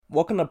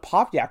Welcome to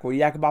Pop Yak, where we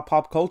yak about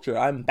pop culture.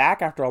 I'm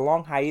back after a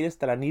long hiatus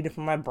that I needed for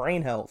my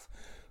brain health.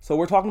 So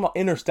we're talking about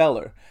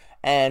Interstellar,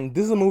 and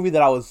this is a movie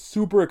that I was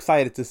super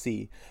excited to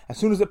see. As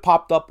soon as it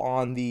popped up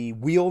on the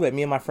wheel that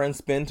me and my friends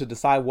spin to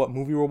decide what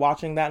movie we're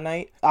watching that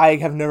night, I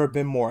have never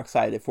been more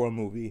excited for a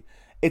movie.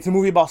 It's a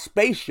movie about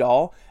space,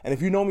 y'all, and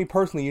if you know me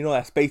personally, you know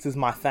that space is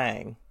my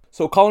thing.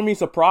 So color me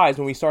surprised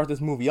when we start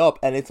this movie up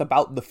and it's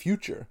about the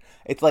future.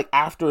 It's like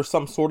after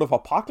some sort of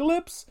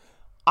apocalypse.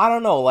 I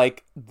don't know,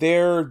 like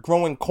they're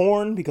growing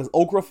corn because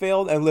okra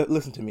failed. And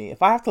listen to me,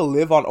 if I have to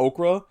live on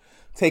okra,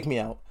 take me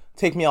out.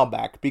 Take me out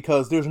back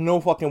because there's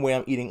no fucking way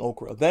I'm eating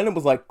okra. Then it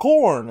was like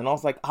corn and I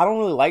was like, I don't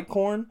really like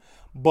corn,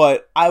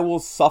 but I will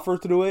suffer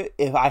through it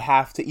if I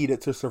have to eat it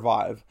to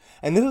survive.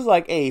 And this is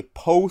like a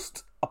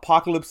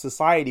post-apocalypse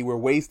society where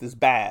waste is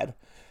bad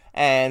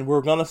and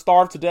we're gonna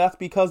starve to death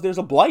because there's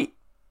a blight.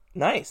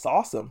 Nice,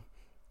 awesome.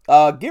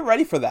 Get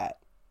ready for that.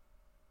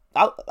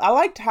 I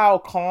liked how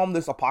calm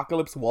this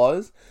apocalypse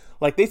was.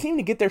 Like, they seem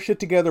to get their shit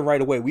together right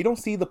away. We don't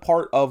see the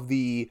part of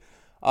the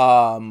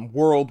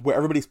world where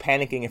everybody's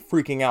panicking and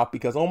freaking out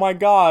because, oh my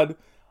god,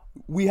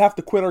 we have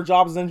to quit our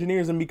jobs as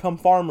engineers and become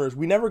farmers.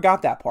 We never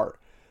got that part.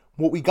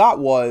 What we got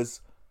was,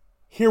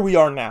 here we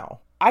are now.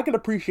 I could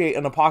appreciate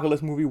an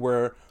apocalypse movie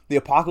where the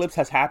apocalypse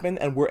has happened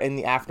and we're in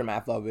the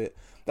aftermath of it.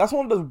 That's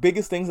one of the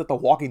biggest things that The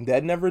Walking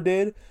Dead never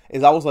did,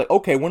 is I was like,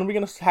 okay, when are we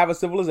going to have a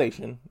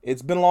civilization?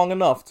 It's been long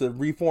enough to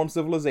reform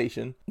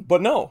civilization.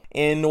 But no,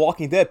 in The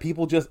Walking Dead,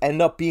 people just end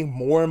up being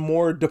more and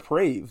more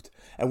depraved.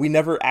 And we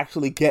never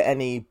actually get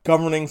any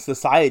governing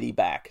society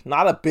back.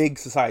 Not a big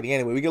society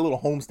anyway. We get little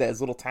homesteads,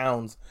 little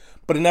towns.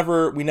 But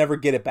we never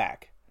get it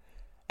back.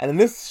 And in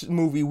this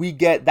movie, we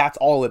get that's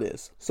all it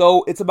is.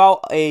 So it's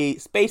about a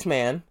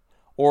spaceman,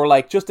 or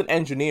like just an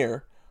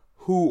engineer,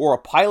 or a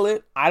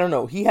pilot, I don't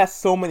know. He has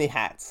so many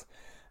hats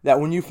that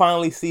when you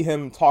finally see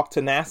him talk to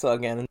NASA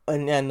again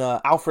and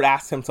Alfred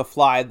asks him to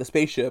fly the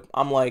spaceship,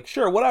 I'm like,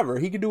 sure, whatever.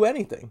 He could do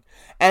anything.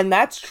 And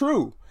that's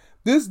true.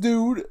 This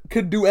dude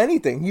could do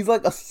anything. He's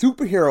like a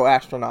superhero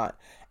astronaut.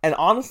 And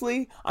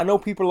honestly, I know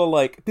people are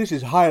like, this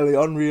is highly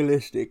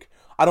unrealistic.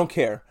 I don't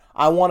care.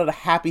 I wanted a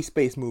happy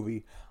space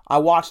movie. I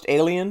watched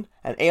Alien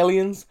and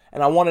Aliens,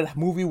 and I wanted a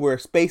movie where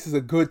space is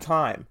a good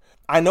time.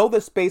 I know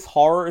that space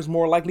horror is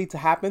more likely to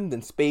happen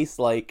than space,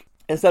 like,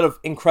 instead of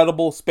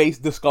incredible space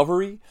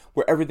discovery,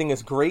 where everything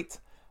is great.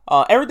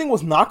 Everything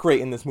was not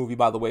great in this movie,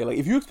 by the way. Like,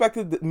 if you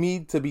expected me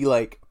to be,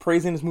 like,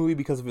 praising this movie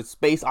because of its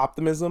space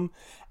optimism,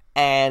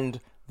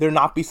 and there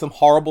not be some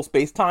horrible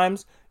space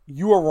times,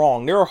 you are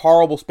wrong. There are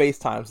horrible space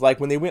times. Like,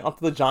 when they went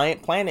onto the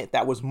giant planet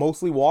that was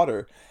mostly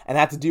water, and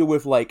had to deal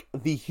with, like,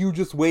 the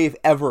hugest wave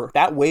ever.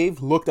 That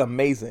wave looked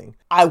amazing.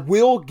 I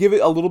will give it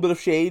a little bit of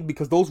shade,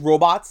 because those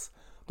robots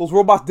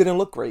didn't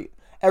look great.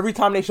 Every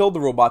time they showed the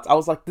robots, I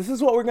was like, this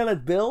is what we're gonna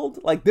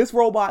build? Like, this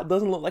robot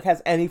doesn't look like it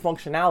has any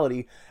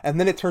functionality. And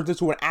then it turns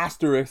into an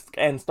asterisk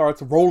and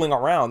starts rolling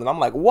around. And I'm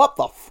like, what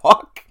the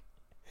fuck?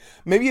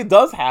 Maybe it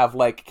does have,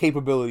 like,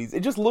 capabilities.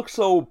 It just looks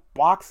so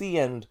boxy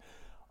and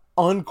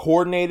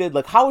uncoordinated.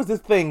 Like, how is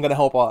this thing gonna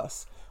help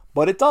us?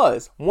 But it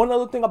does. One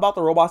other thing about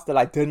the robots that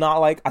I did not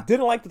like, I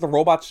didn't like that the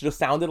robots just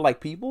sounded like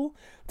people.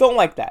 Don't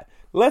like that.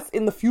 Let's,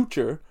 in the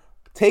future,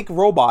 take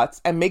robots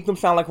and make them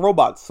sound like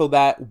robots so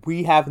that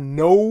we have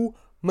no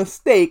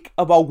mistake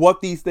about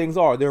what these things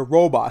are. They're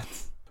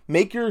robots.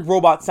 Make your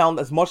robot sound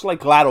as much like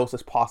GLaDOS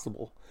as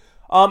possible.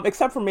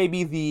 Except for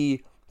maybe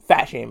the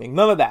fat shaming.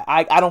 None of that.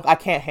 I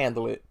can't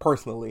handle it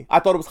personally. I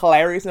thought it was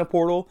hilarious in a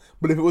Portal,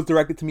 but if it was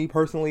directed to me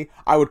personally,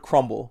 I would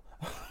crumble.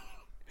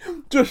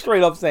 Just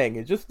straight up saying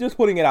it. Just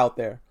putting it out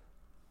there.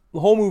 The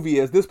whole movie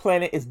is, this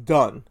planet is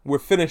done. We're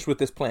finished with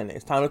this planet.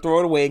 It's time to throw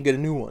it away and get a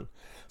new one.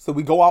 So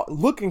we go out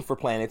looking for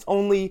planets.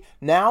 Only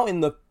now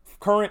in the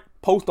current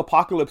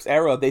post-apocalypse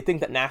era, they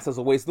think that NASA's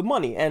a waste of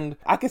money. And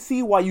I can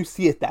see why you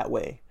see it that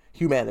way,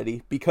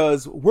 humanity,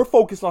 because we're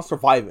focused on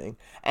surviving.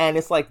 And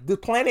it's like, the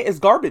planet is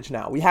garbage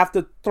now. We have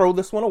to throw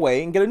this one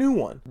away and get a new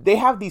one. They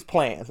have these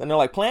plans, and they're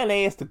like, plan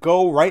A is to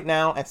go right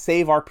now and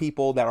save our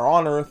people that are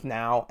on Earth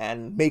now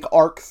and make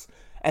arcs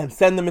and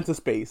send them into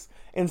space.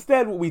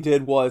 Instead, what we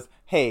did was,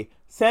 hey,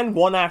 send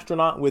one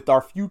astronaut with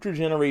our future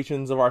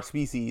generations of our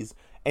species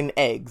and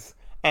eggs,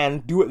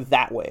 and do it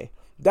that way.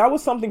 That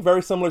was something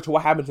very similar to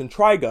what happens in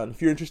Trigun.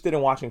 If you're interested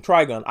in watching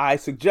Trigun, I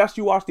suggest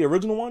you watch the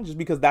original one just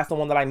because that's the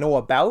one that I know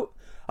about.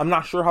 I'm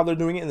not sure how they're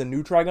doing it in the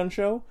new Trigun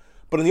show,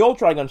 but in the old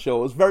Trigun show,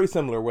 it was very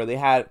similar, where they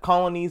had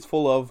colonies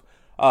full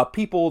of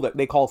people that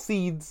they call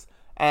seeds,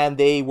 and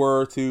they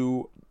were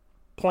to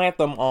plant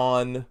them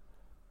on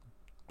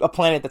a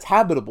planet that's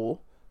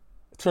habitable.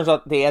 It turns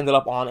out they ended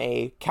up on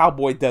a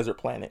cowboy desert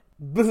planet.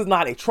 This is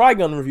not a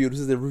Trigun review, this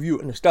is a review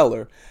of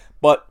Interstellar.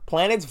 But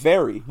planets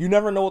vary. You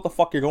never know what the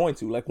fuck you're going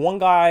to. Like, one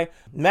guy,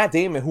 Matt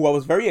Damon, who I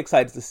was very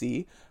excited to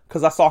see,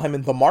 because I saw him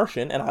in The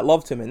Martian, and I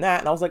loved him in that,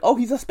 and I was like, oh,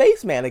 he's a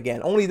spaceman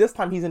again. Only this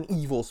time he's an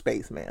evil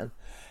spaceman.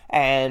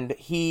 And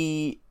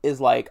he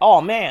is like,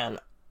 oh man,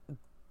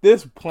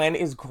 this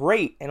planet is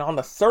great. And on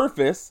the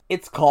surface,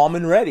 it's calm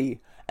and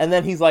ready. And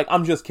then he's like,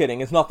 I'm just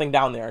kidding. It's nothing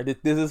down there.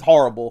 This is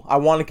horrible. I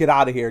want to get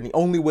out of here. And the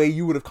only way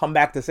you would have come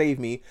back to save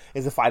me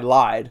is if I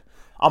lied.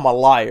 I'm a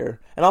liar.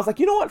 And I was like,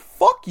 you know what?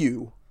 Fuck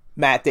you,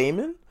 Matt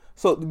Damon.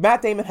 So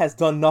Matt Damon has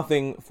done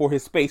nothing for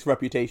his space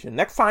reputation.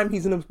 Next time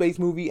he's in a space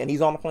movie and he's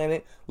on a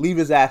planet, leave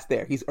his ass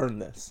there. He's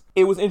earned this.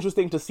 It was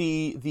interesting to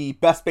see the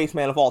best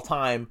spaceman of all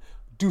time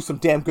do some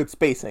damn good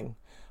spacing.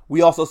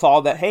 We also saw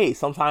that, hey,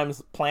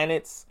 sometimes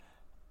planets,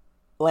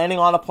 landing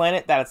on a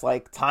planet that it's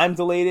like time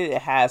delayed,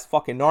 it has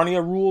fucking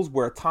Narnia rules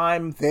where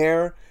time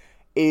there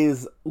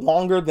is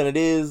longer than it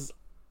is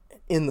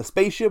in the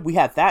spaceship. We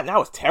had that, and that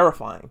was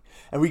terrifying.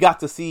 And we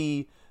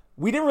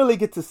didn't really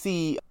get to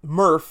see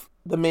Murph,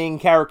 the main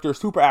character,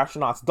 super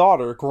astronaut's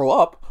daughter, grow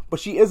up, but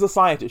she is a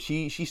scientist.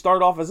 She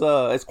started off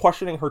as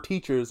questioning her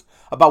teachers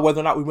about whether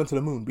or not we went to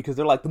the moon, because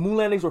they're like, the moon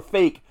landings were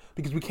fake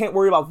because we can't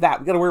worry about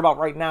that. We got to worry about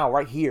right now,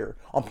 right here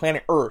on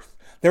planet Earth.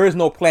 There is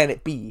no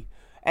planet B.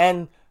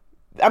 And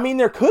I mean,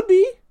 there could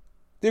be.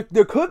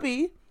 There could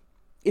be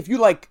if you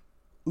like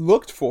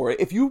looked for it.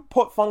 If you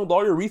funneled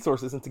all your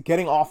resources into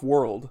getting off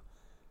world.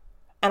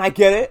 And I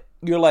get it.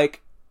 You're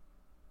like,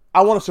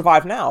 I want to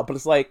survive now, but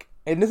it's like,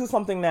 and this is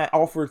something that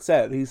Alfred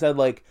said. He said,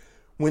 like,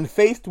 when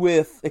faced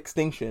with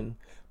extinction,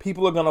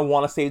 people are going to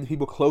want to save the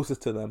people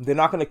closest to them. They're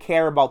not going to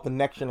care about the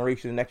next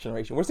generation.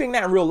 We're seeing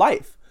that in real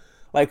life.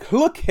 Like,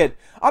 look at,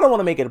 I don't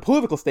want to make it a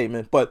political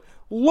statement, but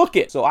look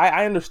at. So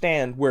I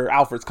understand where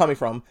Alfred's coming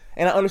from,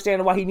 and I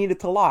understand why he needed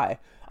to lie.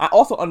 I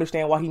also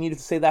understand why he needed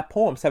to say that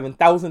poem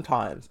 7,000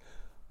 times.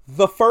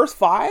 The first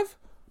 5,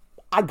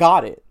 I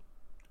got it.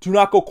 Do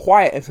not go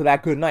quiet into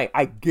that good night.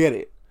 I get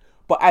it.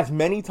 But as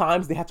many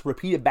times they had to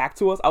repeat it back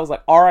to us, I was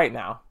like, all right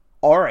now.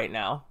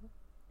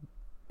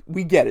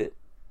 We get it.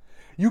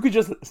 You could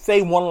just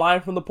say one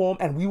line from the poem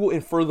and we will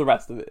infer the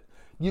rest of it.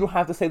 You don't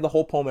have to say the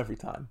whole poem every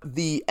time.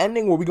 The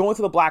ending where we go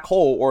into the black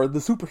hole, or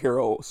the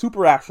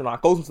super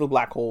astronaut goes into the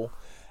black hole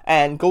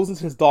and goes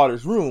into his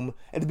daughter's room.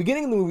 At the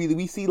beginning of the movie,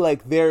 we see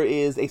like there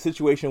is a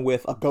situation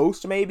with a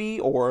ghost maybe,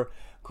 or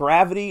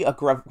gravity, a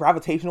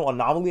gravitational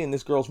anomaly in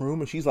this girl's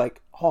room, and she's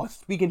like, oh, it's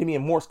speaking to me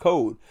in Morse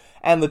code.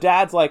 And the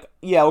dad's like,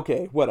 yeah,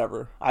 okay,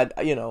 whatever.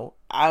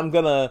 I'm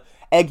gonna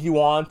egg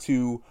you on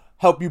to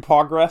help you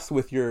progress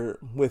with your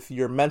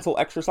mental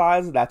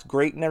exercise. That's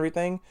great and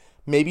everything.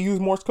 Maybe use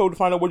Morse code to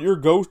find out what your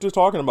ghost is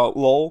talking about,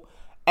 lol.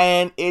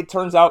 And it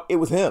turns out it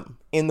was him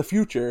in the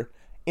future,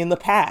 in the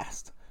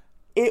past.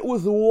 It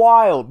was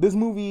wild. This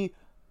movie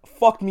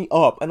fucked me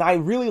up, and I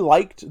really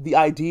liked the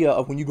idea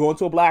of when you go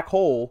into a black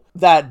hole,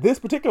 that this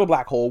particular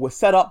black hole was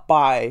set up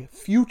by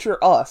future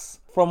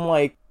us, from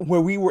like where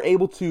we were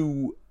able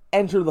to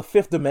enter the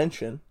 5th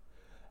dimension.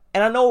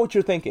 And I know what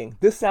you're thinking.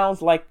 This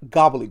sounds like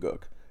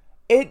gobbledygook.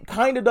 It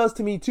kind of does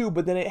to me too,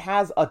 but then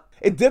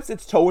it dips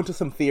its toe into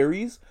some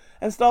theories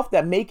and stuff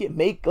that make it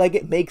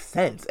make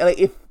sense. And like,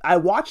 if I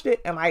watched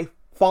it and I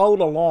followed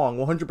along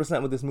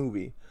 100% with this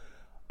movie,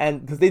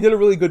 and because they did a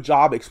really good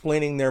job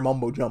explaining their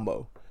mumbo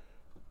jumbo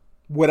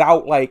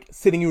without like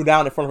sitting you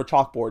down in front of a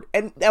chalkboard.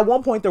 And at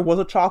one point there was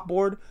a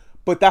chalkboard,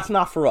 but that's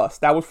not for us.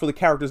 That was for the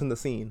characters in the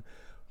scene.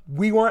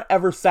 We weren't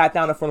ever sat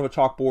down in front of a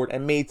chalkboard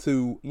and made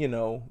to,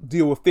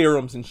 deal with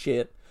theorems and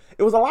shit.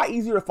 It was a lot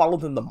easier to follow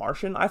than The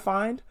Martian, I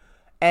find.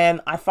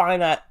 And I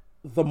find that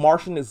The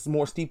Martian is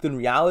more steeped in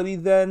reality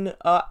than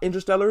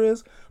Interstellar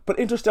is. But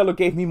Interstellar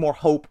gave me more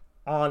hope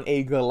on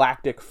a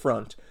galactic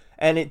front.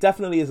 And it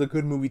definitely is a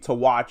good movie to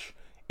watch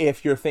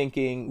if you're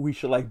thinking we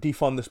should like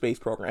defund the space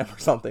program or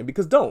something.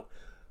 Because don't.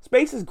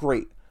 Space is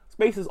great.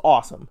 Space is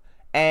awesome.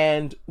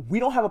 And we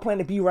don't have a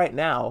planet B right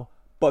now,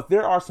 but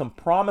there are some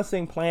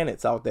promising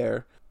planets out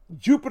there.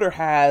 Jupiter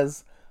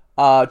has,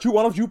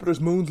 one of Jupiter's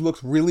moons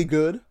looks really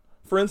good,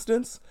 for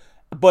instance.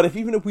 But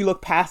even if we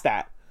look past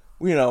that,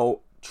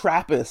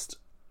 TRAPPIST,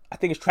 I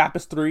think it's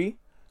TRAPPIST-3,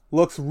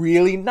 looks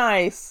really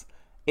nice.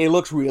 It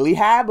looks really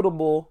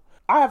habitable.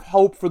 I have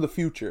hope for the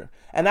future.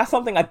 And that's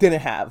something I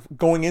didn't have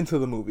going into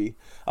the movie,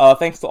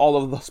 thanks to all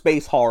of the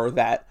space horror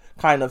that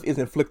kind of is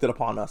inflicted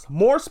upon us.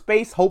 More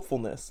space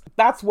hopefulness.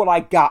 That's what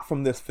I got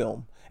from this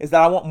film, is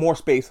that I want more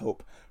space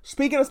hope.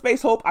 Speaking of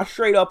space hope, I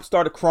straight up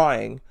started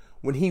crying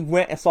when he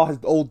went and saw his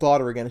old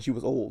daughter again, and she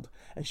was old.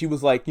 And she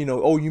was like,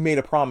 oh, you made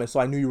a promise, so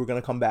I knew you were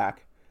going to come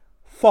back.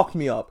 Fucked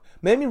me up.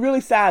 Made me really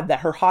sad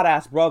that her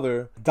hot-ass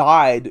brother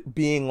died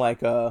being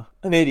like an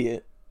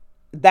idiot.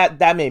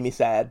 That made me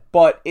sad.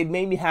 But it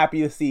made me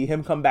happy to see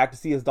him come back to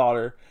see his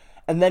daughter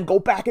and then go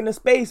back into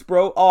space,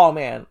 bro. Oh,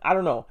 man. I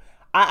don't know.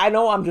 I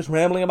know I'm just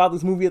rambling about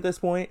this movie at this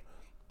point,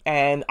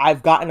 and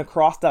I've gotten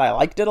across that I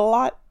liked it a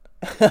lot.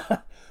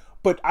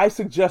 But I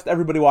suggest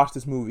everybody watch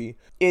this movie.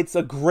 It's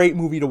a great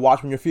movie to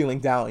watch when you're feeling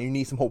down and you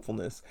need some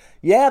hopefulness.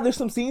 Yeah, there's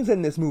some scenes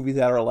in this movie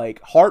that are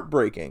like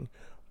heartbreaking,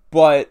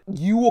 but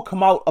you will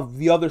come out of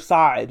the other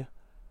side.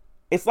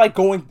 It's like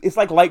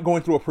light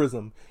going through a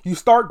prism. You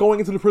start going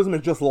into the prism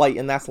as just light,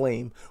 and that's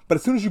lame. But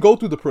as soon as you go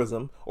through the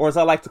prism, or as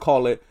I like to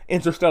call it,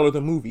 Interstellar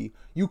the movie,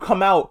 you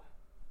come out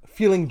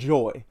feeling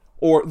joy,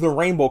 or the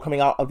rainbow coming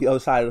out of the other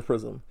side of the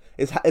prism.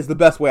 Is the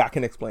best way I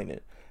can explain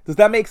it. Does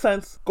that make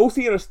sense? Go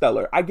see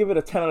Interstellar. I give it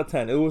a 10 out of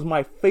 10. It was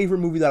my favorite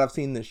movie that I've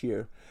seen this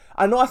year.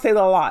 I know I say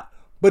that a lot,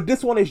 but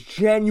this one is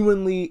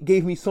genuinely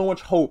gave me so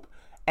much hope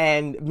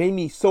and made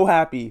me so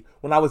happy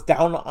when I was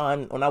down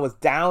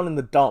in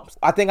the dumps.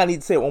 I think I need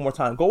to say it one more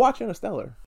time. Go watch Interstellar.